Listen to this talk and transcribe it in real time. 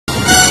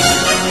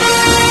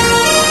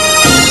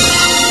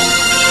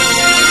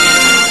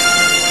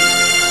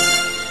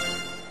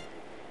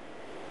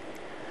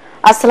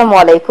আসসালামু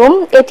আলাইকুম।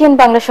 এটিএন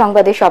বাংলা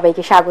সংবাদে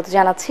সবাইকে স্বাগত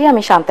জানাচ্ছি।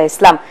 আমি শান্তা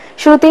ইসলাম।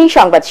 শুরুতেই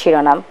সংবাদ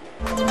শিরোনাম।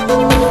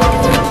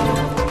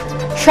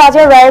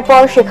 সাজার রায়ের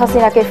পর শেখ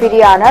হাসিনাকে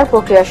ফিরিয়ে আনার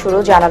প্রক্রিয়া শুরু,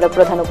 জানালো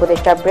প্রধান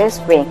উপদেষ্টা প্রেস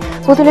উইং।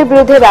 পুতুলের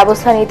বিরুদ্ধে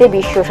ব্যবস্থা নিতে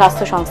বিশ্ব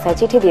স্বাস্থ্য সংস্থায়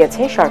চিঠি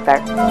দিয়েছে সরকার।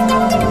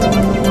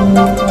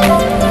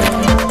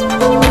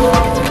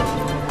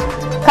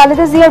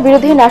 খালেদা জিয়ার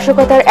বিরুদ্ধে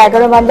নাশকতার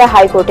 11 মামলা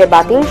হাইকোর্টে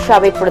বাতিল।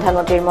 সাবেক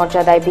প্রধানমন্ত্রীর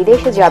মর্যাদায়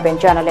বিদেশে যাবেন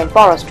জানালেন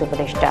পররাষ্ট্র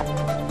উপদেষ্টা।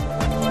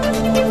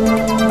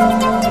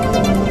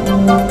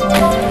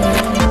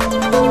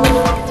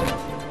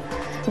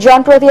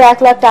 জনপ্রতি 1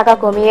 লাখ টাকা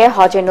কমিয়ে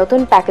হজের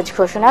নতুন প্যাকেজ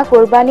ঘোষণা।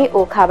 কোরবানি ও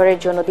খাবারের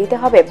জন্য দিতে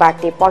হবে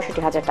বাড়তি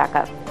 65,000 টাকা।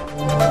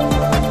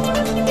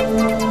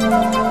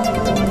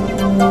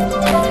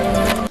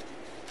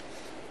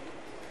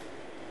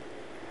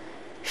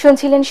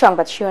 শুনছিলেন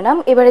সংবাদ শিরোনাম,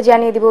 এবারে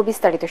জানিয়ে দিব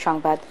বিস্তারিত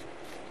সংবাদ।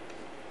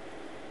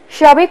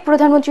 সাবেক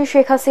প্রধানমন্ত্রী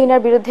শেখ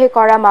হাসিনার বিরুদ্ধে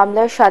করা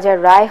মামলার সাজার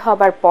রায়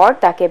হবার পর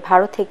তাকে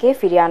ভারত থেকে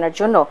ফিরিয়ে আনার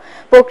জন্য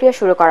প্রক্রিয়া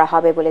শুরু করা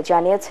হবে বলে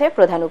জানিয়েছে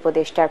প্রধান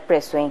উপদেষ্টার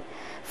press wing.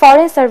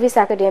 Foreign service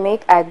academic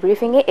এক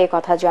ব্রিফিংয়ে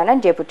একথা জানান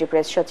ডেপুটি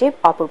প্রেস সচিব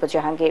অপূর্ব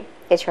জাহাঙ্গীর।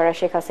 এছাড়া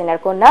শেখ হাসিনার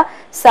কন্যা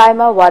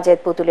সাইমা ওয়াজেদ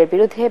পুতুলের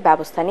বিরুদ্ধে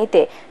ব্যবস্থা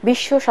নিতে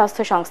বিশ্ব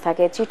স্বাস্থ্য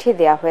সংস্থাকে চিঠি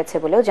দেওয়া হয়েছে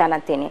বলেও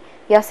জানান তিনি।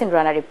 ইয়াসিন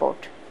রানা রিপোর্ট।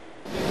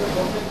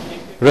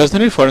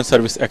 রাজধানীর ফরেন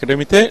সার্ভিস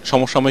একাডেমিতে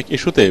সমসাময়িক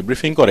ইস্যুতে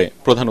ব্রিফিং করে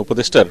প্রধান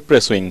উপদেষ্টার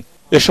প্রেস উইং।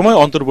 এ সময়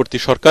অন্তর্বর্তী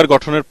সরকার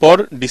গঠনের পর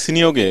ডিসি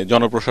নিয়োগে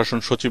জনপ্রশাসন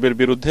সচিবের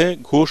বিরুদ্ধে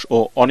ঘুষ ও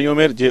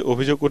অনিয়মের যে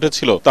অভিযোগ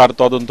উঠেছিল তার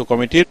তদন্ত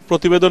কমিটির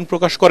প্রতিবেদন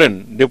প্রকাশ করেন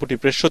ডেপুটি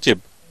প্রেস সচিব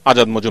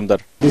আজাদ মজুমদার।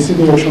 ডিসি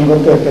নিয়োগ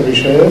সংক্রান্ত একটা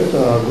বিষয়ে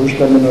ঘুষ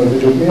লেনদেনের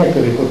অভিযোগ নিয়ে একটা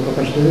রিপোর্ট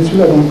প্রকাশ হয়েছিল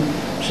এবং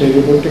সেই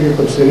রিপোর্টটিকে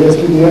খুব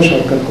সিরিয়াসলি নিয়ে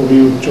সরকার খুবই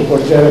উচ্চ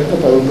পর্যায়ের একটা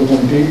তদন্ত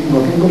কমিটি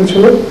গঠন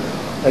করেছিল।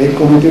 এই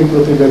কমিটির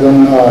প্রতিবেদন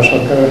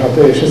সরকারের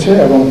হাতে এসেছে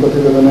এবং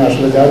প্রতিবেদনে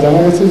আসলে যা জানা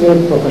গেছে যে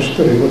প্রকাশিত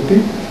রিপোর্টটি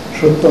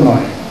সত্য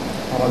নয়।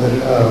 আমাদের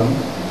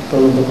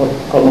তদন্ত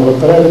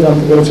কর্মকর্তারা এটা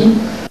জানতে পেরেছেন।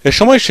 এ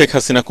সময় শেখ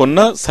হাসিনা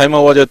কন্যা সাইমা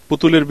ওয়াজেদ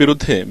পুতুলের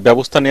বিরুদ্ধে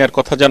ব্যবস্থা নেওয়ার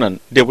কথা জানান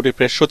ডেপুটি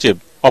প্রেস সচিব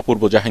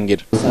অপূর্ব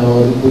জাহাঙ্গীর।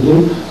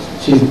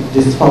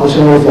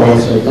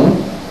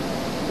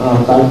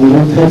 তার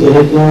বিরুদ্ধে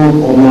যেহেতু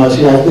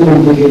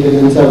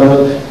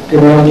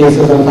criminal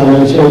cases and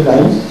financial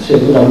crimes,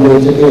 সেহেতু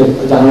ডব্লিউএইচকে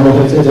জানানো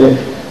হয়েছে যে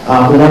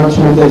ওনার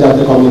থ্রুতে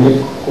যাতে কমিউনিকেট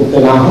করতে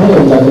না হয়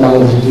এবং যাতে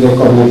বাংলাদেশ ডিরেক্ট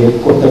কমিউনিকেট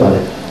করতে পারে,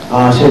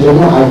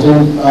 সেজন্য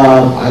আর্জেন্ট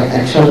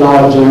অ্যাকশন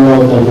নেওয়ার জন্য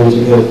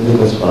ডব্লিউএইচকে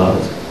রিকোয়েস্ট করা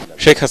হয়েছে।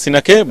 শেখ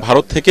হাসিনাকে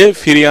ভারত থেকে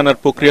ফিরিয়ে আনার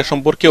প্রক্রিয়া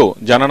সম্পর্কেও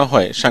জানানো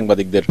হয়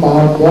সাংবাদিকদের।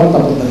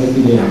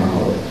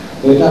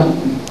 এটা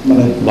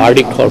মানে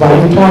ভার্ডিক্ট হওয়ার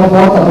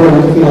পর তারপরে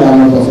ফিরিয়ে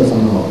আনার প্রসেস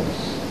আনা হবে।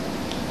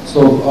 সো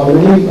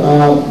অলরেডি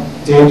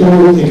যেহেতু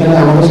এখানে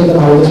আমাদের সাথে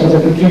ভারতের সাথে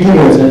একটা ট্রিটি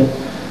রয়েছে,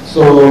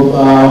 সো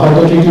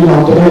হয়তো ট্রিটির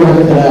মাধ্যমে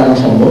আমাদের ফেরায় আনা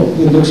সম্ভব,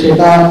 কিন্তু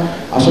সেটা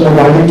আসলে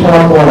ভার্ডিক্ট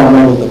হওয়ার পর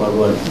আমরা বলতে পারবো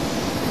আর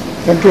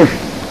কি।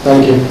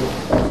 Thank you.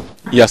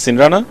 Yasin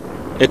Rana,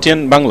 ATN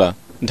Bangla,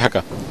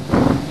 Dhaka.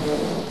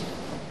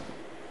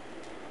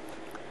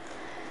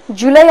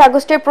 July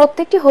আগস্টের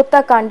প্রত্যেকটি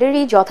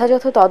হত্যাকাণ্ডেরই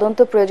যথাযথ তদন্ত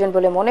প্রয়োজন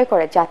বলে মনে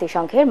করে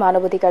জাতিসংঘের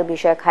মানবাধিকার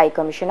বিষয়ক হাই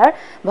কমিশনার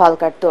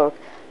ভলকার তুর্ক।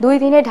 2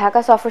 দিনে ঢাকা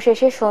সফর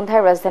শেষে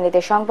সন্ধ্যায় রাজধানীতে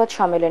সংবাদ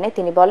সম্মেলনে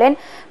তিনি বলেন,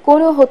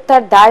 কোনো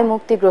হত্যার দায়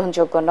মুক্তি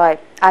গ্রহণযোগ্য নয়।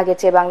 আগের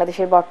চেয়ে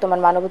বাংলাদেশের বর্তমান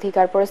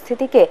মানবাধিকার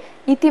পরিস্থিতিকে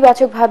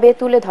ইতিবাচকভাবে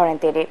তুলে ধরেন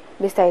তিনি।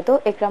 বিস্তারিত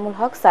একরামুল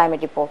হক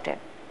সাইমের রিপোর্টে।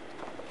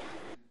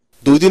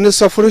 2 দিনের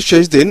সফরের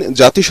শেষ দিন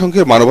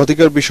জাতিসংঘের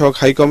মানবাধিকার বিষয়ক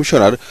হাই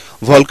কমিশনার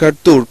ভলকার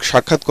তুর্ক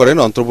সাক্ষাৎ করেন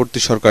অন্তর্বর্তী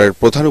সরকারের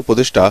প্রধান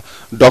উপদেষ্টা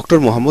ডক্টর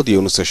মোহাম্মদ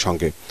ইউনূসের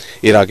সঙ্গে।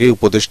 এর আগে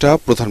উপদেষ্টা,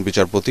 প্রধান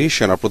বিচারপতি,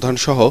 সেনাপ্রধান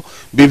সহ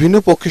বিভিন্ন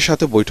পক্ষের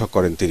সাথে বৈঠক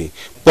করেন তিনি।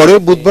 পরে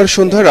বুধবার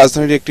সন্ধ্যায়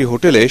রাজধানীর একটি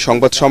হোটেলে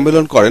সংবাদ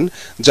সম্মেলন করেন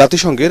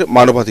জাতিসংঘের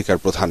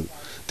মানবাধিকার প্রধান।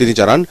 তিনি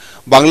জানান,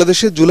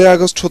 বাংলাদেশে জুলাই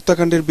আগস্ট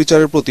হত্যাকাণ্ডের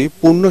বিচারের প্রতি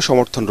পূর্ণ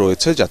সমর্থন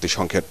রয়েছে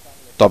জাতিসংঘের,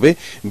 তবে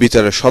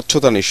বিচারের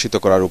স্বচ্ছতা নিশ্চিত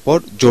করার উপর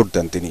জোর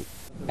দেন তিনি।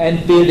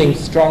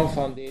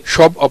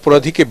 সব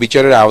অপরাধীকে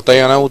বিচারের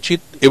আওতায় আনা উচিত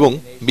এবং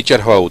বিচার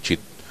হওয়া উচিত।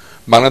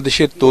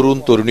 বাংলাদেশের তরুণ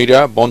তরুণীরা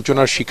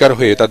বঞ্চনার শিকার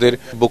হয়ে তাদের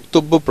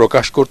বক্তব্য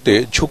প্রকাশ করতে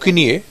ঝুঁকি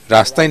নিয়ে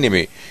রাস্তায়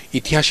নেমে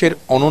ইতিহাসের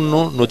অনন্য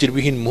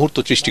নজিরবিহীন মুহূর্ত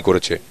সৃষ্টি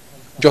করেছে।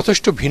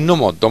 যথেষ্ট ভিন্ন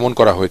মত দমন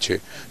করা হয়েছে,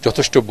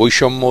 যথেষ্ট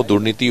বৈষম্য,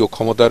 দুর্নীতি ও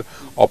ক্ষমতার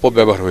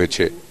অপব্যবহার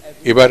হয়েছে।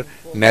 এবার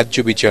ন্যায্য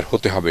বিচার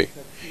হতে হবে।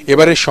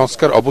 এবারের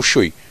সংস্কার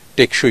অবশ্যই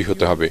টেকসই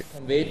হতে হবে।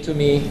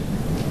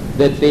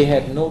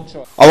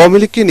 আওয়ামী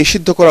লীগকে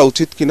নিষিদ্ধ করা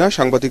উচিত কিনা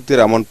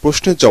সাংবাদিকদের এমন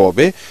প্রশ্নের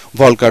জবাবে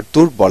ভলকার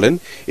তুর্ক বলেন,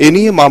 এ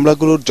নিয়ে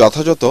মামলাগুলোর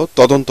যথাযথ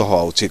তদন্ত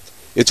হওয়া উচিত।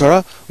 এছাড়া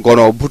গণ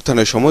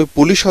অভ্যুত্থানের সময়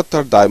পুলিশ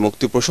হত্যার দায়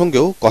মুক্তি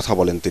প্রসঙ্গেও কথা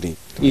বলেন তিনি।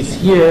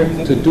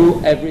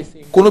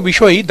 কোনো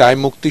বিষয়ই দায়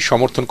মুক্তি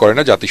সমর্থন করে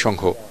না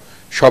জাতিসংঘ।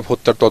 সব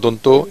হত্যার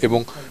তদন্ত এবং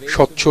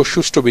স্বচ্ছ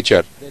সুষ্ঠু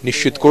বিচার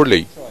নিশ্চিত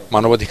করলেই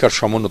মানবাধিকার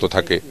সমুন্নত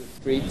থাকে।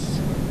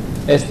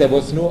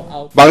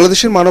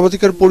 বাংলাদেশের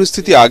মানবাধিকার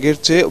পরিস্থিতি আগের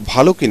চেয়ে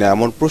ভালো কিনা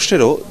এমন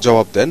প্রশ্নেরও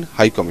জবাব দেন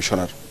হাই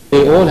কমিশনার।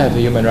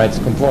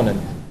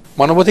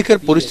 মানবাধিকার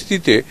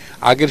পরিস্থিতিতে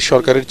আগের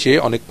সরকারের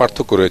চেয়ে অনেক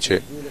পার্থক্য রয়েছে।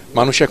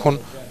 মানুষ এখন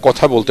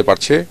কথা বলতে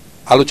পারছে,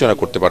 আলোচনা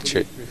করতে পারছে।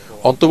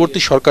 অন্তর্বর্তী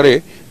সরকারে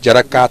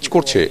যারা কাজ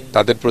করছে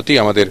তাদের প্রতি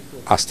আমাদের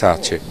আস্থা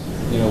আছে।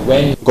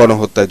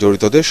 গণহত্যায়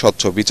জড়িতদের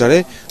স্বচ্ছ বিচারে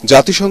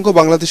জাতিসংঘ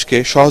বাংলাদেশকে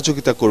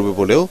সহযোগিতা করবে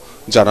বলেও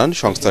জানান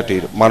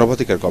সংস্থাটির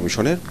মানবাধিকার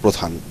কমিশনের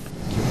প্রধান।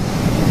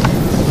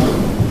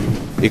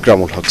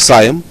 ইকরামুল হক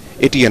Sayem,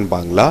 ATN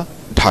Bangla,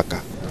 Dhaka.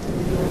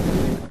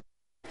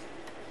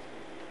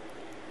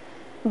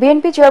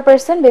 BNP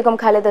chairperson Begum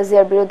Khaleda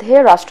জিয়ার বিরুদ্ধে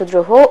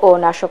রাষ্ট্রদ্রোহ ও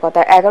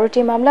নাশকতার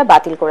 11টি মামলা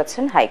বাতিল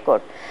করেছেন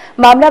হাইকোর্ট।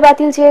 মামলা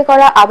বাতিল চেয়ে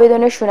করা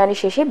আবেদনের শুনানি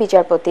শেষে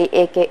বিচারপতি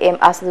AKM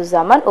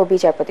আসাদুজ্জামান ও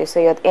বিচারপতি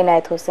সৈয়দ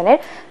এনায়েত হোসেনের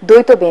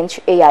দ্বৈত বেঞ্চ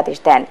এই আদেশ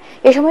দেন।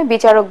 এ সময়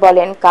বিচারক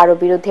বলেন, কারো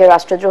বিরুদ্ধে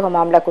রাষ্ট্রদ্রোহ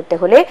মামলা করতে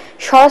হলে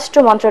স্বরাষ্ট্র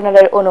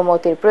মন্ত্রণালয়ের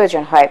অনুমতির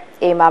প্রয়োজন হয়।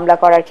 এই মামলা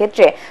করার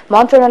ক্ষেত্রে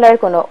মন্ত্রণালয়ের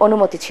কোনো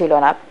অনুমতি ছিল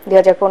না।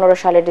 2015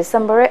 সালের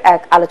ডিসেম্বরে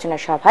এক আলোচনা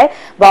সভায়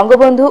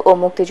বঙ্গবন্ধু ও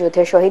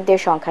মুক্তিযুদ্ধের শহীদদের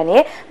সংখ্যা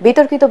নিয়ে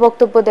বিতর্কিত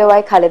বক্তব্য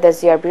দেওয়ায় খালেদা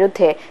জিয়ার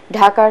বিরুদ্ধে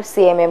ঢাকার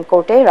CMM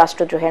কোর্টে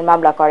রাষ্ট্রদ্রোহের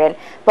মামলা করেন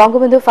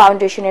বঙ্গবন্ধু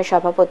ফাউন্ডেশনের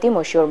সভাপতি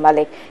মশিউর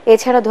মালিক।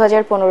 এছাড়া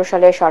 2015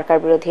 সালে সরকার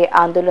বিরোধী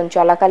আন্দোলন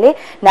চলাকালে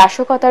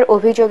নাশকতার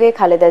অভিযোগে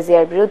খালেদা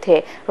জিয়ার বিরুদ্ধে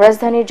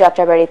রাজধানীর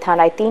যাত্রাবাড়ী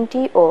থানায়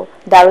 3টি ও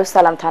দারুস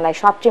সালাম থানায়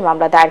 7টি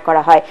মামলা দায়ের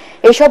করা হয়।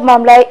 এসব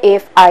মামলায়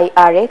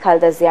FIR এ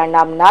খালেদা জিয়ার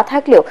নাম না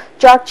থাকলেও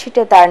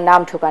চার্জশিটে তার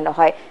নাম ঢোকানো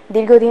হয়।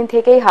 দীর্ঘদিন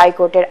থেকেই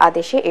হাইকোর্টের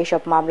আদেশে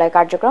এসব মামলায়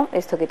কার্যক্রম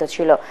স্থগিত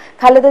ছিল।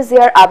 খালেদা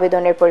জিয়ার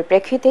আবেদনের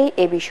পরিপ্রেক্ষিতেই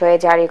এ বিষয়ে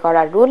জারি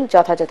করা রুল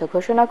যথাযথ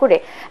ঘোষণা করে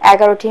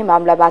 11টি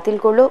মামলা বাতিল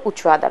করল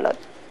উচ্চ আদালত।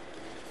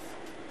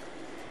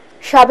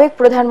 সাবেক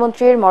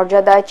প্রধানমন্ত্রীর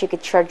মর্যাদায়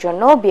চিকিৎসার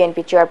জন্য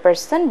বিএনপি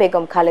চেয়ারপারসন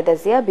বেগম খালেদা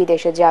জিয়া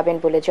বিদেশে যাবেন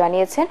বলে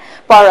জানিয়েছেন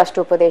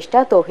পররাষ্ট্র উপদেষ্টা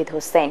তৌহিদ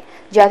হোসেন।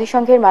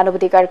 জাতিসংঘের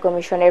মানবাধিকার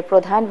কমিশনের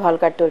প্রধান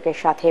ভলকার তুর্কের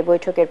সাথে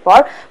বৈঠকের পর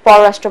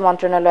পররাষ্ট্র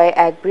মন্ত্রণালয়ে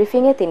এক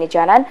ব্রিফিংয়ে তিনি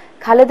জানান,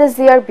 খালেদা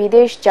জিয়ার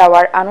বিদেশ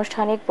যাওয়ার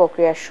আনুষ্ঠানিক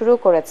প্রক্রিয়া শুরু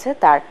করেছে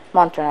তার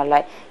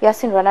মন্ত্রণালয়।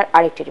 ইয়াসিন রানার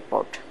আরেকটি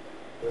রিপোর্ট।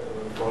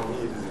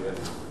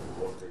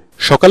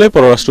 সকালে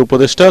পররাষ্ট্র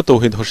উপদেষ্টা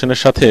তৌহিদ হোসেনের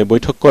সাথে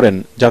বৈঠক করেন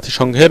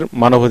জাতিসংঘের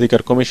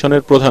মানবাধিকার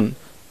কমিশনের প্রধান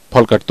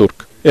ভলকার তুর্ক।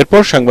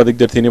 এরপর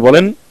সাংবাদিকদের তিনি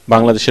বলেন,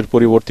 বাংলাদেশের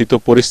পরিবর্তিত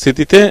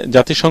পরিস্থিতিতে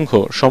জাতিসংঘ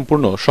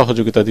সম্পূর্ণ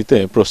সহযোগিতা দিতে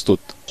প্রস্তুত।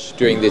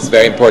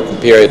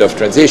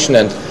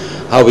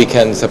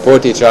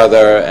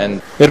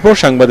 এরপর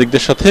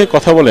সাংবাদিকদের সাথে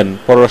কথা বলেন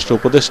পররাষ্ট্র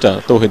উপদেষ্টা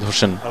তৌহিদ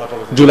হোসেন।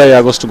 জুলাই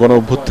আগস্ট গণ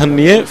অভ্যুত্থান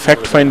নিয়ে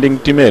ফ্যাক্ট ফাইন্ডিং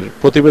টিমের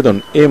প্রতিবেদন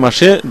এ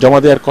মাসে জমা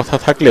দেওয়ার কথা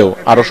থাকলেও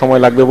আরো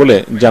সময় লাগবে বলে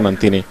জানান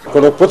তিনি।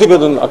 কোনো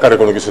প্রতিবেদন আকারে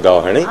কোনো কিছু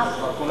দেওয়া হয়নি,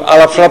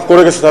 আলাপ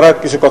করে গেছে, তারা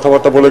কিছু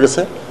কথাবার্তা বলে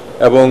গেছে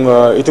এবং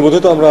ইতিমধ্যে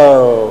তো আমরা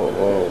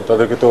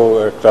তাদেরকে তো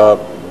একটা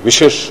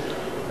বিশেষ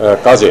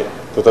কাজে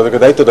তো তাদেরকে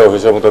দায়িত্ব দেওয়া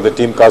হয়েছে এবং তাদের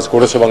টিম কাজ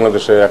করেছে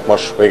বাংলাদেশে 1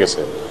 মাস হয়ে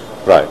গেছে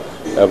প্রায়,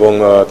 এবং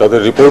তাদের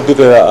রিপোর্ট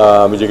দিতে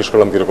আমি জিজ্ঞেস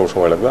করলাম কিরকম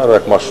সময় লাগবে। আরও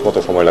 1 মাস মতো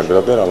সময় লাগবে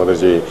তাদের। আমাদের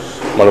যে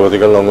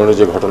মানবাধিকার লঙ্ঘনের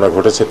যে ঘটনা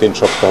ঘটেছে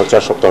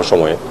 4 সপ্তাহ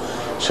সময়ে,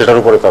 সেটার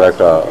উপরে তারা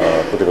একটা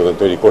প্রতিবেদন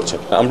তৈরি করছে।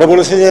 আমরা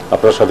বলেছি যে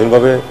আপনারা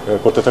স্বাধীনভাবে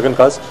করতে থাকেন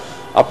কাজ,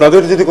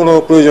 আপনাদের যদি কোনো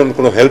প্রয়োজন,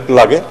 কোনো হেল্প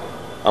লাগে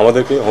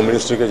আমাদেরকে, হোম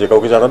মিনিস্ট্রিকে, যে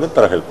কাউকে জানাবেন,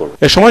 তারা হেল্প করবে।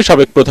 এ সময়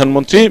সাবেক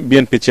প্রধানমন্ত্রী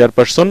বিএনপি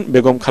চেয়ারপারসন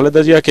বেগম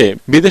খালেদা জিয়াকে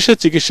বিদেশে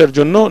চিকিৎসার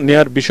জন্য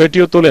নেয়ার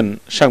বিষয়টিও তোলেন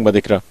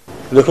সাংবাদিকরা।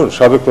 দেখুন,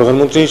 সাবেক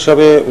প্রধানমন্ত্রী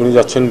হিসাবে উনি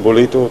যাচ্ছেন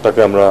বলেই তো তাকে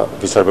আমরা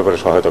ভিসার ব্যাপারে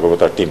সহায়তা করবো,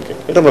 তার টিমকে,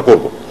 এটা আমরা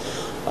করব।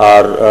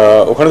 আর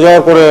ওখানে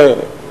যাওয়ার পরে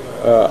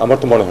আমার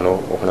তো মনে হয় না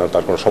ওখানে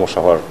তার কোনো সমস্যা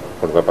হওয়ার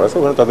কোনো ব্যাপার আছে।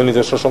 ওখানে তাদের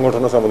নিজস্ব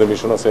সংগঠন আছে, আমাদের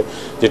মিশন আছে,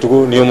 যেটুকু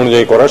নিয়ম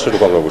অনুযায়ী করার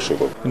সেটুকু আমরা অবশ্যই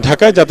করব।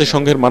 ঢাকায়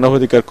জাতিসংঘের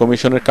মানবাধিকার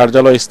কমিশনের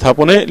কার্যালয়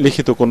স্থাপনে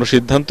লিখিত কোনো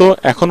সিদ্ধান্ত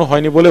এখনো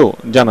হয়নি বলেও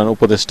জানান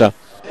উপদেষ্টা।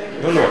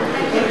 ধন্যবাদ।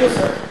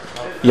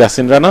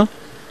 ইয়াসিন রানা,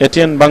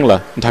 ATN বাংলা,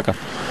 ঢাকা।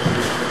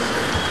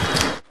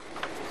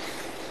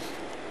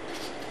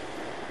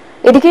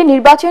 এদিকে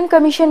নির্বাচন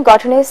কমিশন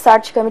গঠনে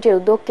সার্চ কমিটির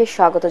উদ্যোগকে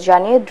স্বাগত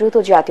জানিয়ে দ্রুত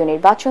জাতীয়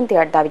নির্বাচন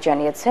দেওয়ার দাবি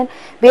জানিয়েছেন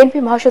বিএনপি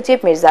মহাসচিব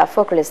মির্জা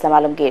ফখরুল ইসলাম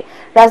আলমগীর।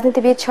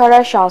 রাজনীতিবিদ ছাড়া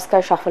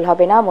সংস্কার সফল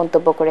হবে না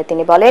মন্তব্য করে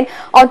তিনি বলেন,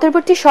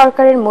 অন্তর্বর্তী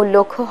সরকারের মূল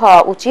লক্ষ্য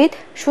হওয়া উচিত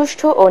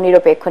সুষ্ঠু ও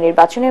নিরপেক্ষ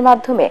নির্বাচনের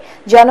মাধ্যমে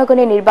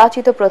জনগণের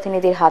নির্বাচিত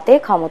প্রতিনিধির হাতে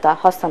ক্ষমতা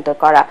হস্তান্তর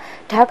করা।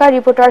 ঢাকা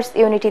রিপোর্টার্স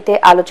ইউনিটিতে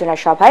আলোচনা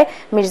সভায়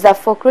মির্জা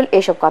ফখরুল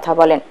এসব কথা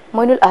বলেন।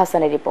 মইনুল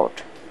আহসানের রিপোর্ট।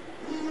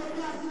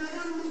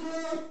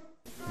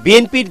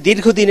 বিএনপির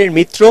দীর্ঘদিনের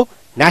মিত্র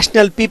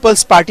ন্যাশনাল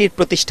পিপলস পার্টির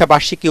প্রতিষ্ঠা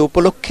বার্ষিকী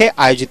উপলক্ষে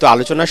আয়োজিত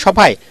আলোচনা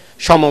সভায়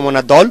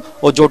সমমনা দল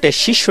ও জোটের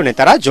শীর্ষ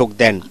নেতারা যোগ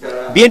দেন।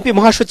 বিএনপি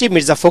মহাসচিব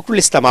মির্জা ফখরুল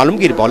ইসলাম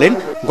আলমগীর বলেন,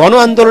 গণ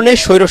আন্দোলনে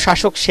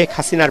স্বৈরশাসক শেখ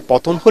হাসিনার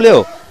পতন হলেও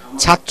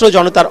ছাত্র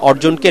জনতার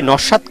অর্জনকে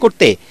নস্যাৎ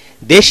করতে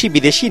দেশি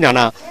বিদেশি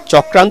নানা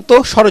চক্রান্ত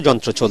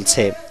ষড়যন্ত্র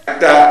চলছে।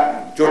 একটা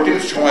জটিল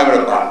সময় আমরা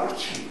পার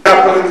করছি,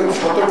 আপনাদের খুব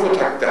সতর্ক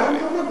থাকতে হবে।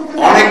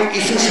 অনেক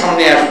ইস্যু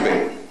সামনে আসবে।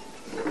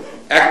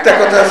 একটা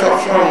কথা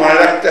সবসময় মনে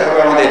রাখতে হবে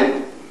আমাদের,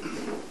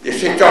 যে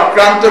সেই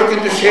চক্রান্ত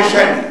কিন্তু শেষ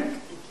হয়নি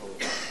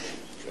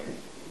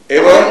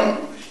এবং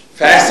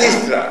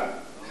ফ্যাসিস্টরা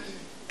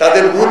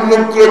তাদের মূল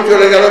লক্ষ্য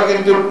চলে গেল,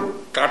 কিন্তু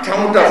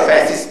কাঠামোটা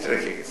ফ্যাসিস্ট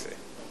রেখে গেছে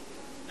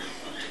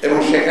এবং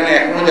সেখানে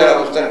এখনো যারা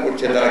অবস্থান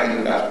করছে তারা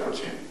কিন্তু কাজ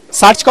করছে।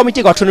 সার্চ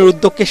কমিটি গঠনের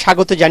উদ্যোগকে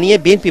স্বাগত জানিয়ে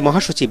বিএনপি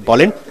মহাসচিব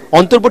বলেন,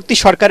 অন্তর্বর্তী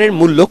সরকারের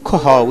মূল লক্ষ্য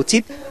হওয়া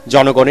উচিত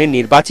জনগণের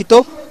নির্বাচিত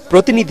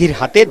প্রতিনিধির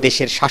হাতে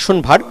দেশের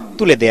শাসনভার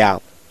তুলে দেয়া।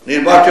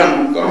 নির্বাচন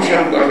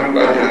কমিশন গঠন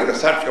করার জন্য একটা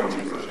সার্চ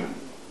কমিশন করেছেন।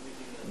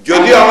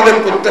 যদিও আমাদের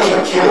প্রত্যাশা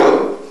ছিল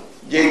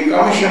যে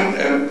কমিশন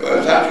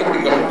সার্চ কমিটি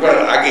গঠন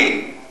করার আগে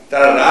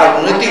তারা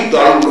রাজনৈতিক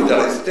দলগুলো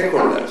যারা স্টেক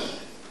হোল্ডার্স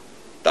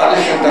তাদের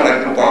সঙ্গে তারা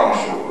একটু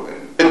পরামর্শ করবেন,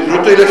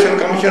 দ্রুত ইলেকশন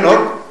কমিশন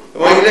হোক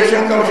এবং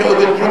ইলেকশন কমিশন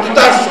ওদের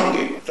দ্রুততার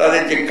সঙ্গে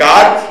তাদের যে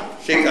কাজ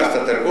সেই কাজটা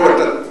তারা করে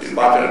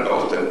নির্বাচনের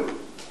ব্যবস্থা করবে।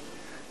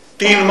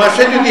 3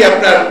 মাসে যদি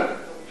আপনার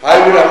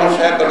হাবিবুর রহমান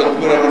সাহেব বা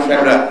লতিফুর রহমান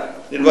সাহেবরা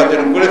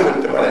নির্বাচন করে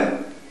ফেলতে পারেন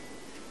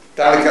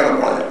তাহলে কেন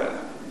করা যাবে না?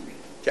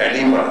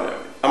 চাইলেই করা যাবে।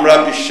 আমরা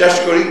বিশ্বাস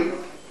করি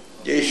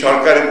যে এই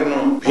সরকারের কোনো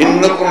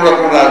ভিন্ন কোন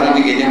রকম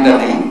রাজনৈতিক এজেন্ডা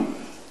নেই,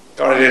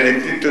 কারণ এর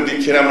নেতৃত্ব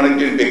দিচ্ছেন এমন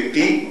একজন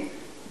ব্যক্তি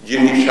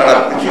যিনি সারা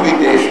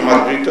পৃথিবীতে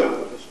সমাদৃত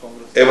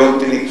এবং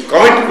তিনি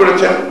কমিট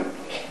করেছেন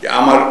যে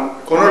আমার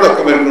কোন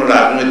রকমের কোন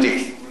রাজনৈতিক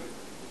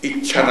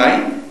ইচ্ছা নাই,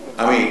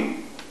 আমি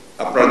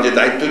আপনারা যে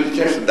দায়িত্ব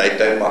দিচ্ছেন সে দায়িত্ব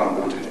আমি পালন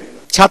করতে চাই।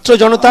 ছাত্র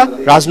জনতা,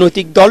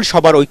 রাজনৈতিক দল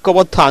সবার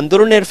ঐক্যবদ্ধ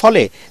আন্দোলনের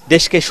ফলে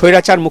দেশকে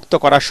স্বৈরাচার মুক্ত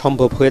করা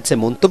সম্ভব হয়েছে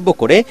মন্তব্য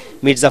করে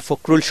মির্জা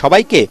ফখরুল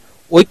সবাইকে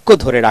ঐক্য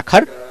ধরে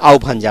রাখার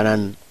আহ্বান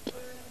জানান।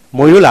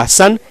 মইনুল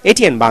আহসান,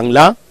 ATN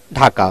বাংলা,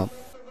 ঢাকা।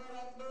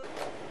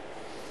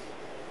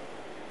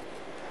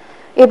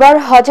 এবার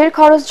হজের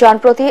খরচ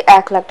জনপ্রতি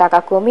 1 লাখ টাকা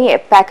কমিয়ে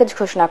প্যাকেজ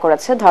ঘোষণা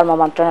করেছে ধর্ম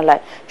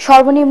মন্ত্রণালয়।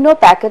 সর্বনিম্ন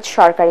প্যাকেজ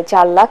সরকারি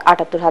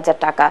 4,78,000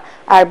 টাকা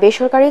আর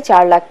বেসরকারি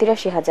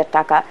 4,83,000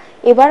 টাকা।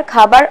 এবার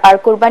খাবার আর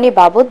কোরবানি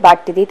বাবদ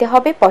বাড়তি দিতে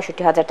হবে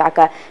 65,000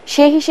 টাকা।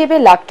 সেই হিসেবে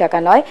লাখ টাকা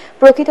নয়,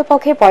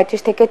 প্রকৃতপক্ষে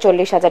 35 থেকে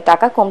 40,000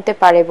 টাকা কমতে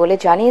পারে বলে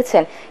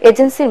জানিয়েছেন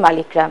এজেন্সির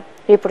মালিকরা।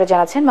 রিপোর্টে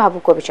জানাচ্ছেন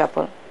মাহবুব কবি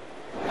চপল।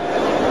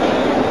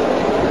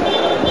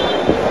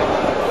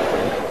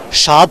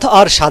 সাধ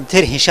আর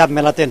সাধ্যের হিসাব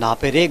মেলাতে না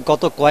পেরে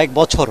গত কয়েক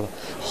বছর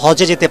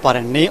হজে যেতে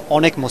পারেননি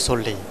অনেক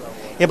মুসল্লি।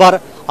 এবার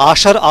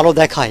আশার আলো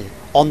দেখায়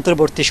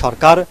অন্তর্বর্তী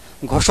সরকার,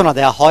 ঘোষণা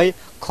দেয়া হয়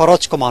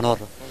খরচ কমানোর।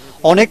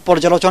 অনেক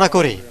পর্যালোচনা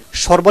করে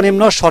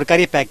সর্বনিম্ন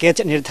সরকারি প্যাকেজ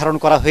নির্ধারণ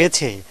করা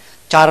হয়েছে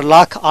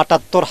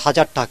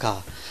 4,78,000 টাকা,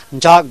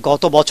 যা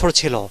গত বছর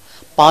ছিল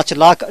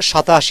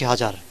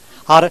 5,87,000।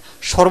 আর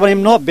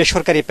সর্বনিম্ন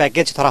বেসরকারি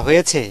প্যাকেজ ধরা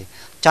হয়েছে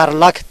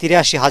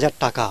 4,83,000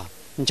 টাকা,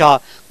 যা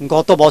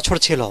গত বছর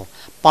ছিল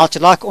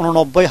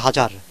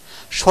 5,89,000।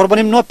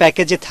 সর্বনিম্ন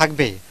প্যাকেজে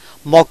থাকবে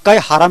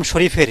মক্কায় হারাম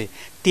শরীফের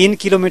 3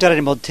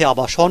 কিলোমিটারের মধ্যে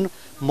আবাসন,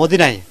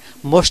 মদিনায়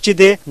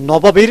মসজিদে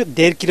নববীর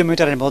 1.5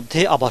 কিলোমিটারের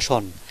মধ্যে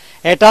আবাসন,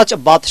 অ্যাটাচ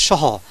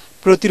বাথসহ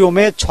প্রতি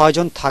রুমে 6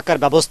 জন থাকার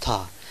ব্যবস্থা,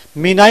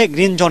 মিনায়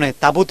গ্রিন জোনে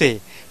তাঁবুতে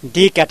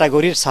ডি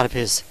ক্যাটাগরির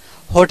সার্ভিস,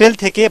 হোটেল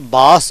থেকে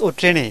বাস ও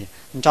ট্রেনে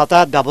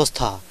যাতায়াত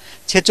ব্যবস্থা,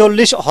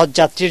 46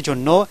 হজযাত্রীর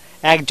জন্য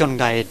একজন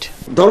গাইড।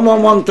 ধর্ম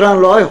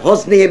মন্ত্রণালয় হজ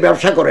নিয়ে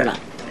ব্যবসা করে না,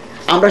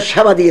 আমরা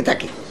সেবা দিয়ে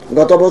থাকি।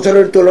 গত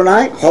বছরের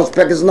তুলনায় হজ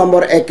প্যাকেজ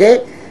নম্বর 1-এ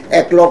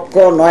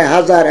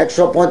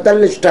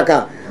 1,09,145 টাকা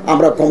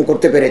আমরা কম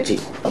করতে পেরেছি।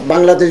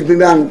 বাংলাদেশ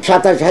বিমান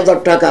 27,000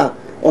 টাকা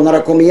ওনারা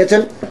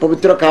কমিয়েছেন।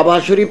 পবিত্র কাবা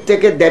শরীফ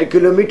থেকে 1.5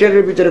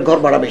 কিলোমিটারের ভিতরে ঘর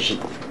ভাড়া বেশি,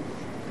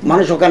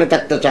 মানুষ ওখানে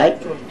থাকতে চায়,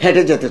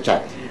 হেঁটে যেতে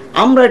চায়।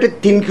 আমরা এটা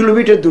 3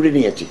 কিলোমিটার দূরে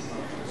নিয়েছি,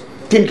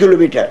 3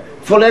 কিলোমিটার,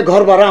 ফলে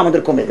ঘর ভাড়া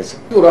আমাদের কমে গেছে।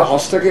 ওরা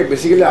হজটাকে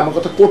বেসিক্যালি আমার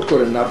কথা কোট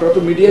করেন না, আপনারা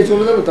তো মিডিয়ায়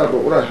চলে যাবে, তারপর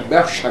ওরা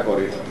ব্যবসা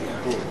করে।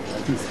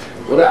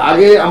 ওরা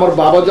আগে আমার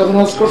বাবা যখন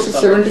হজ করছে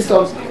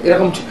 70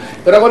 এরকম,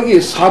 এরা আবার কি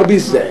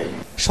সার্ভিস দেয়।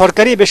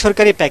 সরকারি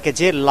বেসরকারি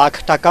প্যাকেজে লাখ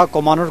টাকা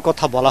কমানোর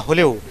কথা বলা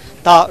হলেও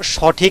তা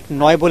সঠিক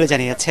নয় বলে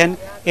জানিয়েছেন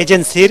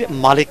এজেন্সির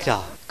মালিকরা।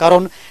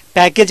 কারণ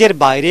প্যাকেজের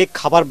বাইরে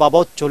খাবার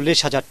বাবদ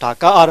 40,000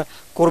 টাকা আর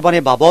কোরবানি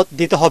বাবদ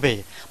দিতে হবে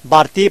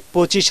বাড়তি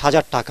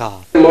 25,000 টাকা।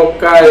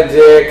 মক্কায়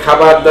যে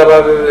খাবার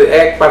দাবার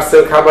 1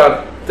 পার্সেল খাবার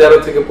 13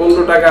 থেকে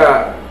 15 টাকা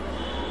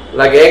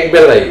লাগে এক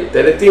বেলায়,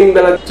 তাহলে 3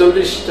 বেলা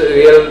 40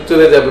 রিয়াল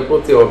চলে যাবে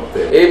প্রতি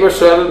অর্থে। এই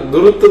বছর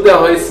দূরত্ব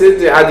দেওয়া হয়েছে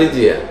যে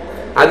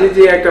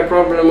আজিজিয়া একটা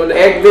প্রবলেম হলো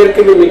 1-1.5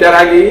 কিলোমিটার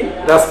আগেই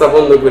রাস্তা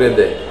বন্ধ করে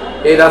দেয়।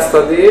 এই রাস্তা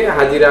দিয়ে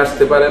হাজিরা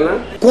আসতে পারে না।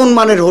 কোন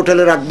মানের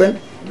হোটেলে রাখবেন,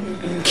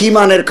 কি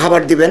মানের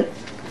খাবার দিবেন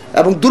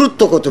এবং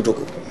দূরত্ব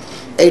কতটুকু,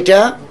 এইটা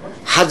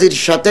হাজির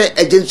সাথে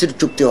এজেন্সির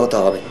চুক্তি হতে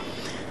হবে।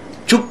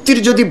 চুক্তির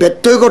যদি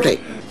ব্যত্যয় ঘটে,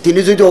 তিনি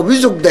যদি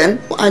অভিযোগ দেন,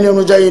 আইন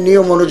অনুযায়ী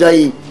নিয়ম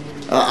অনুযায়ী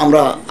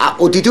আমরা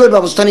অতীতেও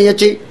ব্যবস্থা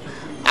নিয়েছি,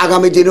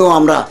 আগামী দিনেও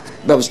আমরা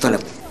ব্যবস্থা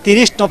নেব।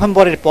 30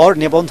 নভেম্বরের পর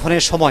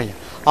নিবন্ধনের সময়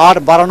আর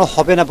বাড়ানো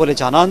হবে না বলে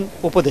জানান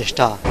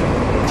উপদেষ্টা।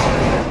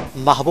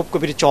 মাহবুব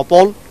কবির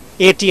চপল,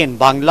 ATN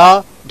বাংলা,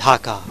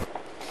 ঢাকা।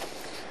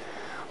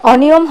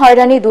 অনিয়ম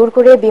হয়রানি দূর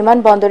করে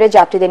বিমানবন্দরে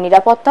যাত্রীদের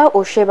নিরাপত্তা ও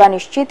সেবা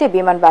নিশ্চিতে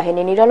বিমান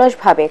বাহিনী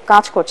নিরলসভাবে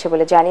কাজ করছে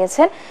বলে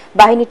জানিয়েছেন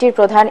বাহিনীটির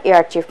প্রধান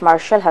air chief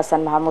marshal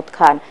Hasan Mahmud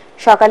খান।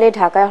 সকালে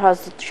ঢাকায়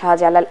হযরত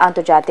শাহজালাল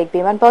আন্তর্জাতিক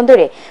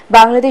বিমানবন্দরে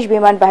বাংলাদেশ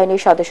বিমান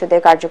বাহিনীর সদস্যদের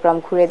কার্যক্রম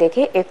ঘুরে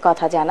দেখে এক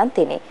কথা জানান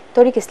তিনি।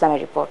 তরিক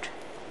ইসলামের রিপোর্ট।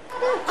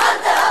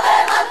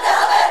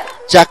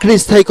 চাকরি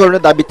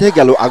স্থায়ীকরণের দাবিতে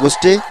গেল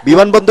আগস্টে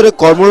বিমানবন্দরে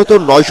কর্মরত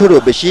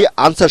 900-এরও বেশি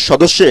আনসার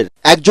সদস্যের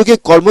একযোগে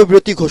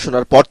কর্মবিরতি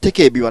ঘোষণার পর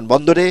থেকে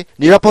বিমানবন্দরে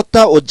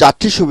নিরাপত্তা ও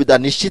যাত্রী সুবিধা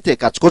নিশ্চিতে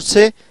কাজ করছে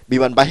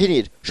বিমান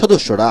বাহিনীর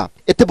সদস্যরা।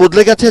 এতে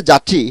বদলে গেছে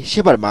যাত্রী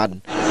সেবার মান।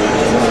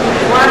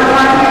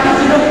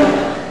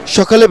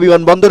 সকালে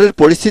বিমানবন্দরের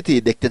পরিস্থিতি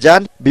দেখতে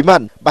যান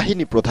বিমান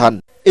বাহিনী প্রধান।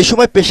 এ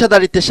সময়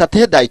পেশাদারিত্বের সাথে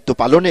দায়িত্ব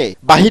পালনে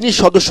বাহিনীর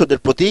সদস্যদের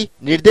প্রতি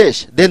নির্দেশ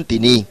দেন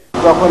তিনি।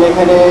 যখন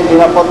এখানে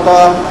নিরাপত্তা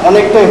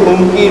অনেকটাই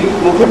হুমকির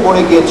মুখে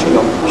পড়ে গিয়েছিল,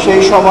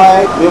 সেই সময়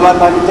বিমান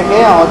বাহিনী থেকে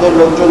আমাদের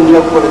লোকজন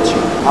নিয়োগ করেছি।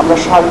 আমরা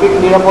সার্বিক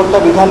নিরাপত্তা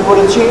বিধান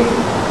করেছি।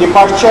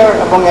 ডিপার্চার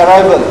এবং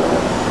অ্যারাইভাল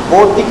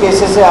বোথ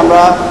কেসেসে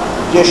আমরা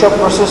যেসব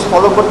প্রসেস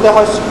ফলো করতে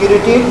হয়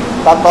সিকিউরিটি,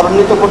 তা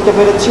ত্বরান্বিত করতে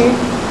পেরেছি।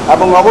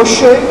 এবং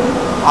অবশ্যই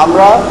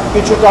আমরা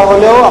কিছুটা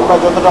হলেও আমরা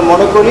যতটা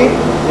মনে করি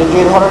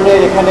যে ধরনের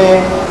এখানে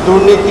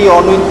দুর্নীতি,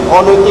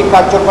 অনৈতিক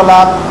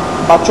কার্যকলাপ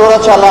বা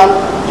চোরাচালান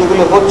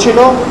যেগুলো হচ্ছিল,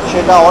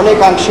 সেটা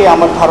অনেকাংশে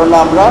আমার ধারণা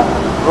আমরা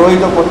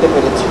রহিত করতে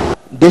পেরেছি।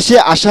 দেশে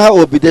আসা ও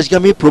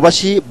বিদেশগামী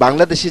প্রবাসী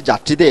বাংলাদেশি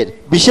যাত্রীদের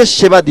বিশেষ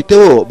সেবা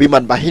দিতেও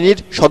বিমান বাহিনীর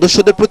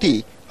সদস্যদের প্রতি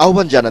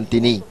আহ্বান জানান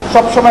তিনি।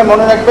 সবসময়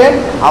মনে রাখবেন,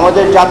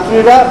 আমাদের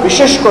যাত্রীরা,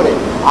 বিশেষ করে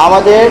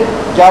আমাদের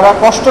যারা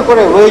কষ্ট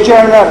করে ওয়েজ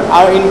আর্নার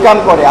আর ইনকাম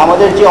করে,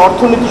 আমাদের যে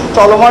অর্থনীতি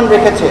চলমান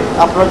রেখেছে,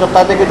 আপনারা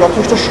তাদেরকে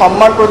যথেষ্ট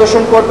সম্মান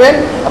প্রদর্শন করবেন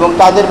এবং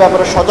তাদের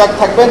ব্যাপারে সজাগ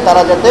থাকবেন,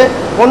 তারা যাতে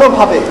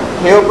কোনোভাবে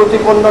হেয়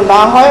প্রতিপন্ন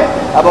না হয়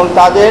এবং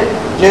তাদের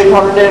যে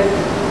ধরনের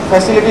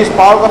ফ্যাসিলিটিস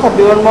পাওয়ার কথা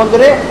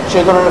বিমানবন্দরে সে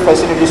ধরনের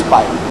ফ্যাসিলিটিস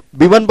পায়।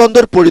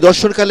 বিমানবন্দর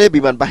পরিদর্শনকালে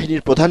বিমান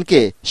বাহিনীর প্রধানকে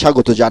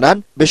স্বাগত জানান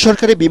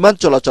বেসরকারি বিমান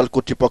চলাচল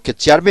কর্তৃপক্ষের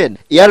চেয়ারম্যান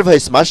এয়ার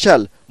ভাইস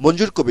মার্শাল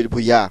মঞ্জুর কবির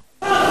ভুইয়া।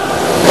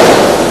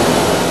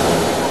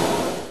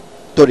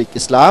 তরিক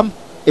ইসলাম,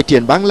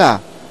 এটিএন বাংলা,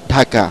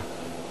 ঢাকা।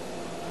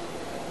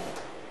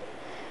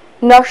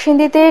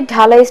 নরসিংদীতে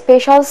ঢালাই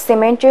স্পেশাল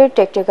সিমেন্টের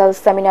টেকনিক্যাল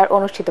সেমিনার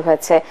অনুষ্ঠিত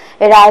হয়েছে।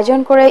 এর আয়োজন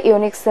করে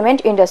ইউনিক সিমেন্ট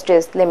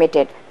ইন্ডাস্ট্রিজ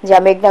লিমিটেড, যা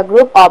মেঘনা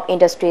গ্রুপ অব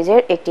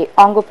ইন্ডাস্ট্রিজের একটি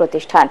অঙ্গ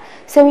প্রতিষ্ঠান।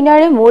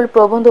 সেমিনারে মূল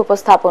প্রবন্ধ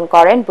উপস্থাপন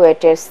করেন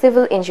বুয়েটের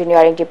সিভিল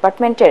ইঞ্জিনিয়ারিং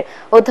ডিপার্টমেন্টের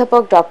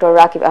অধ্যাপক ডক্টর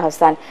রাকিব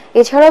আহসান।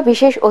 এছাড়াও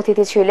বিশেষ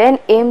অতিথি ছিলেন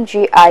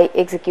এমজিআই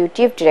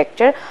এক্সিকিউটিভ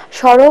ডিরেক্টর,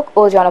 সড়ক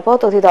ও জনপথ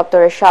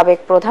অধিদপ্তরের সাবেক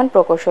প্রধান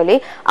প্রকৌশলী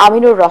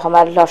Aminur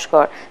Rahman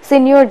Laskar,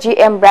 senior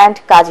GM brand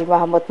Kazi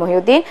Mohammad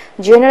Mohiuddin,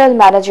 general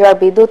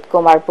manager বিদ্যুৎ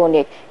কুমার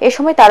বণিক। এ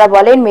সময় তারা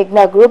বলেন,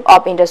 মেঘনা গ্রুপ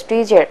অব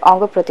ইন্ডাস্ট্রিজের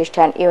অঙ্গ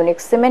প্রতিষ্ঠান unique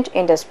cement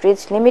industries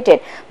limited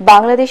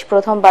Bangladesh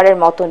প্রথমবারের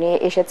মতো নিয়ে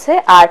এসেছে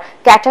আর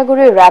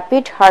ক্যাটাগরি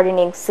র্যাপিড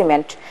হার্ডেনিং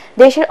সিমেন্ট।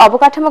 দেশের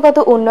অবকাঠামোগত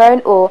উন্নয়ন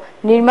ও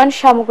নির্মাণ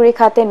সামগ্রী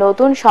খাতে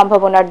নতুন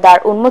সম্ভাবনার দ্বার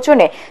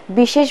উন্মোচনে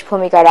বিশেষ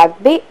ভূমিকা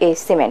রাখবে এই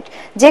সিমেন্ট।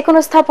 যে কোনো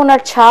স্থাপনার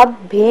ছাদ,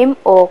 ভীম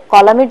ও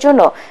কলামের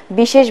জন্য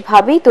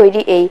বিশেষভাবেই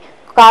তৈরি এই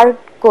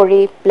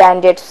কার্ডকরি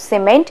ব্ল্যান্ডেড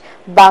সিমেন্ট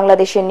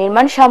বাংলাদেশের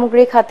নির্মাণ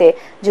সামগ্রী খাতে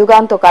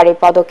যুগান্তকারী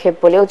পদক্ষেপ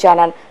বলেও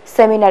জানান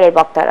সেমিনারের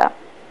বক্তারা।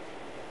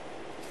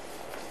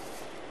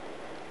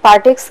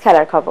 পার্টেক্স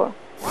খেলার খবর।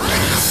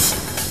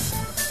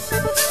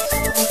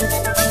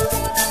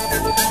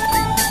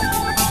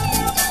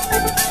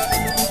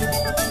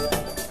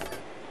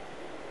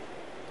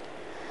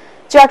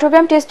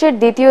 চট্টগ্রাম টেস্টের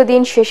দ্বিতীয়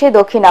দিন শেষে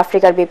দক্ষিণ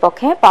আফ্রিকার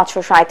বিপক্ষে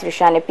 537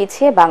 রানে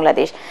পিছিয়ে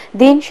বাংলাদেশ।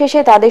 দিন শেষে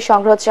তাদের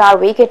সংগ্রহ 4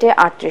 উইকেটে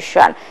 38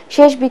 রান।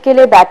 শেষ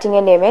বিকেলে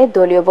ব্যাটিংয়ে নেমে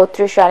দলীয়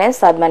 32 রানে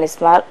সাদমান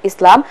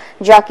ইসলাম,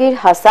 জাকির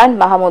হাসান,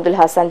 মাহমুদুল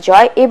হাসান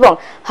জয় এবং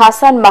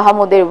হাসান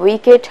মাহমুদের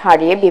উইকেট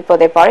হারিয়ে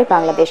বিপদে পড়ে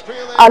বাংলাদেশ।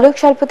 আলোক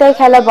স্বল্পতায়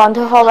খেলা বন্ধ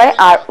হওয়ায়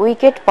আর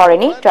উইকেট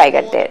পড়েনি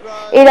টাইগারদের।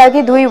 এর আগে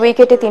 2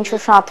 উইকেটে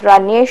 307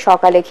 রান নিয়ে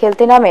সকালে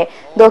খেলতে নামে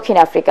দক্ষিণ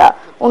আফ্রিকা।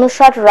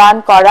 59 রান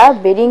করা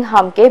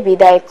বেরিংহামকে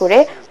বিদায় করে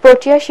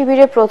প্রোটিয়া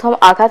শিবিরে প্রথম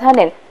আঘাত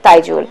হানেন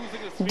তাইজুল।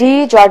 ডি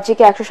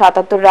জর্জিকে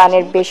 177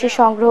 রানের বেশি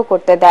সংগ্রহ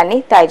করতে দেননি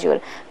তাইজুল।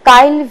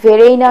 কাইল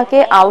ভেরেইনাকে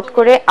আউট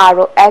করে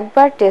আরও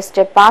একবার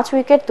টেস্টে 5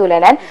 উইকেট তুলে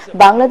নেন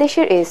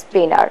বাংলাদেশের এই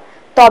স্পিনার।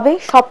 তবে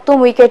সপ্তম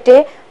উইকেটে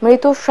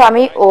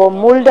মৃতুস্বামী ও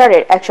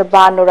মুল্ডারের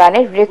 152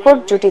 রানের রেকর্ড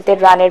জুটিতে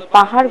রানের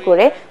পাহাড়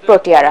গড়ে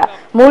প্রোটিয়ারা।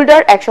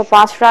 মুল্ডার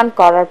 105 রান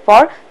করার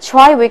পর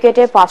 6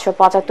 উইকেটে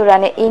 575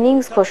 রানে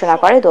ইনিংস ঘোষণা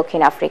করে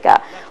দক্ষিণ আফ্রিকা।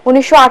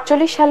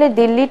 1948 সালে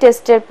দিল্লি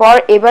টেস্টের পর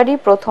এবারই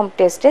প্রথম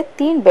টেস্টে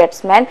 3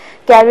 ব্যাটসম্যান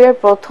ক্যারিয়ার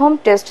প্রথম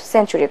টেস্ট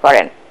সেঞ্চুরি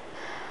করেন।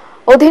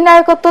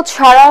 অধিনায়কত্ব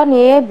ছাড়া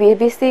নিয়ে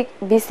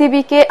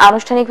বিসিবিকে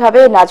আনুষ্ঠানিকভাবে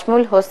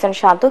নাজমুল হোসেন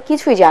শান্ত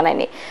কিছুই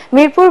জানায়নি।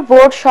 মিরপুর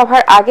বোর্ড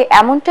সভার আগে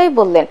এমনটাই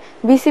বললেন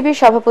বিসিবির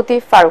সভাপতি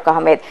ফারুক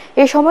আহমেদ।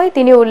 এ সময়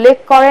তিনি উল্লেখ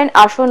করেন,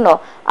 আসন্ন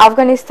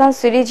আফগানিস্তান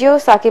সিরিজেও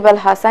সাকিব আল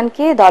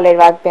হাসানকে দলে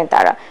রাখবেন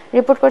তারা।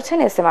 রিপোর্ট করছেন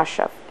এস এম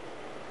আশরাফ।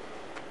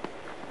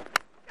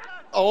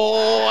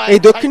 এই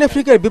দক্ষিণ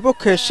আফ্রিকার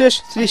বিপক্ষে শেষ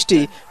 30টি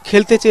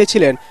খেলতে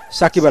চেয়েছিলেন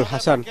সাকিব আল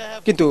হাসান,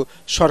 কিন্তু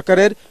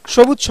সরকারের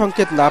সবুজ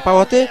সংকেত না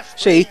পাওয়াতে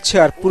সেই ইচ্ছে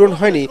আর পূরণ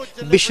হয়নি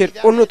বিশ্বের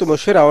অন্যতম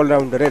সেরা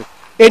অলরাউন্ডারের।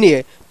 এ নিয়ে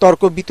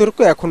তর্ক বিতর্ক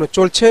এখনো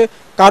চলছে,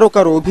 কারো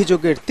কারো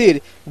অভিযোগের তীর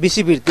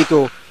বিসিবির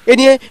দিকেও। এ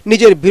নিয়ে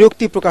নিজের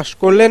বিরক্তি প্রকাশ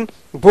করলেন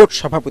বোর্ড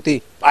সভাপতি।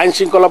 আইন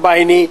শৃঙ্খলা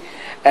বাহিনী,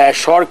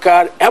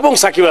 সরকার এবং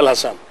সাকিব আল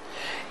হাসান,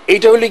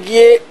 এইটা হলে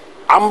গিয়ে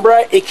আমরা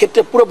এই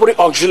ক্ষেত্রে পুরোপুরি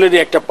অক্সিলারি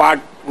একটা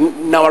পার্ট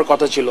নেওয়ার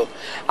কথা ছিল।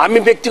 আমি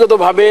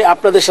ব্যক্তিগতভাবে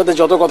আপনাদের সাথে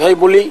যত কথাই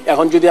বলি,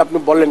 এখন যদি আপনি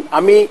বলেন,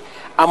 আমি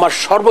আমার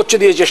সর্বোচ্চ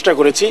দিয়ে চেষ্টা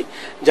করেছি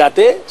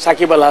যাতে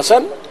সাকিব আল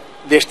হাসান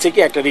দেশ থেকে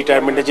একটা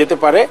রিটায়ারমেন্টে যেতে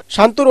পারে।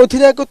 শান্তর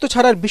অধিনায়কত্ব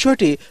ছাড়ার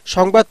বিষয়টি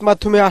সংবাদ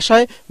মাধ্যমে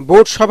আসায়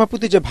বোর্ড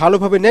সভাপতি যে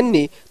ভালোভাবে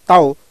নেননি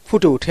তাও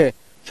ফুটে ওঠে।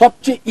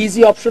 সবচেয়ে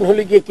ইজি অপশন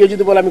হলে গিয়ে কেউ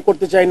যদি বলে আমি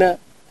করতে চাই না,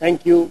 থ্যাংক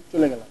ইউ,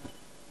 চলে গেলাম,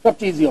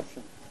 সবচেয়ে easy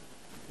option.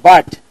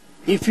 But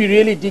if you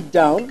really ডিগ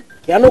down,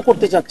 কেন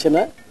করতে চাচ্ছে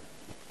না,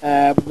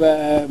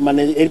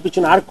 মানে এর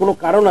পিছনে আর কোনো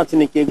কারণ আছে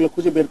নাকি, এগুলো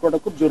খুঁজে বের করাটা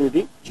খুব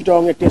জরুরি।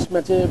 চিটাগং এর টেস্ট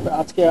ম্যাচে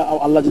আজকে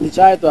আল্লাহ যদি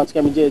চায় তো আজকে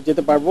আমি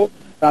যেতে পারবো,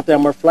 রাতে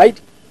আমার ফ্লাইট,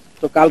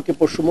 তো কালকে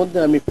পরশুর মধ্যে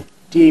আমি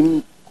টিম,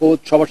 কোচ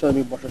সবার সাথে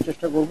আমি বসার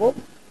চেষ্টা করব,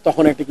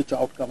 তখন একটা কিছু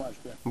আউটকাম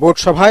আসবে। বোর্ড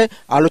সভায়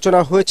আলোচনা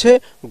হয়েছে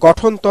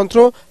গঠনতন্ত্র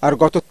আর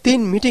গত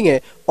 3 মিটিংয়ে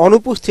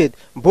অনুপস্থিত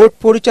বোর্ড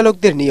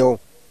পরিচালকদের নিয়েও।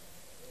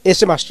 S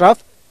M Ashraf,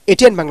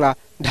 ATN Bangla,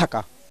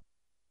 Dhaka.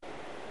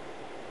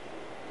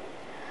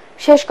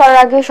 শেষ করার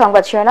আগে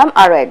সংবাদ শিরোনাম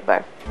আরো একবার।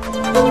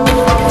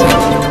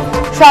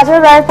 সাজার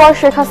রায়ের পর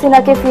শেখ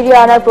হাসিনাকে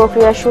ফিরিয়ে আনার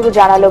প্রক্রিয়া শুরু,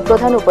 জানালো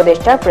প্রধান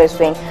উপদেষ্টার প্রেস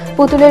উইং।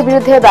 পুতুলের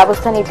বিরুদ্ধে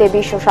ব্যবস্থা নিতে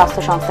বিশ্ব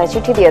স্বাস্থ্য সংস্থায়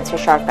চিঠি দিয়েছে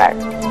সরকার।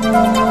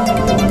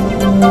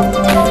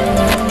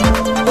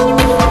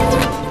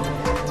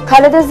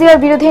 খালেদা জিয়ার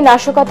বিরুদ্ধে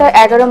নাশকতার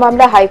 11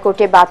 মামলা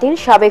হাইকোর্টে বাতিল,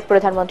 সাবেক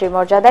প্রধানমন্ত্রীর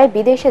মর্যাদায়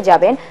বিদেশে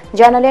যাবেন,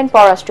 জানালেন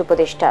পররাষ্ট্র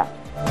উপদেষ্টা।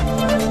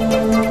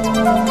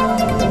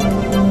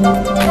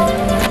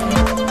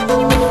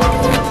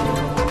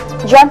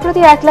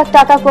 জনপ্রতি 1 লাখ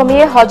টাকা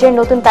কমিয়ে হজের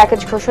নতুন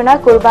প্যাকেজ ঘোষণা,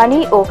 কুরবানি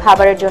ও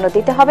খাবারের জন্য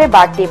দিতে হবে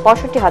বাড়তি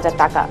 65,000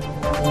 টাকা।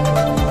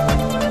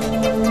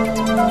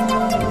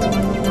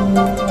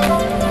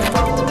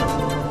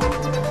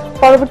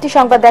 পরবর্তী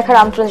সংবাদ দেখার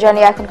আমন্ত্রণ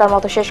জানিয়ে এখনকার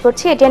মতো শেষ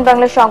করছি। এটিএন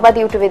বাংলা সংবাদ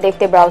ইউটিউবে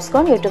দেখতে ব্রাউজ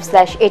করুন,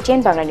 youtube/ATN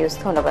Bangla News।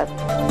 ধন্যবাদ।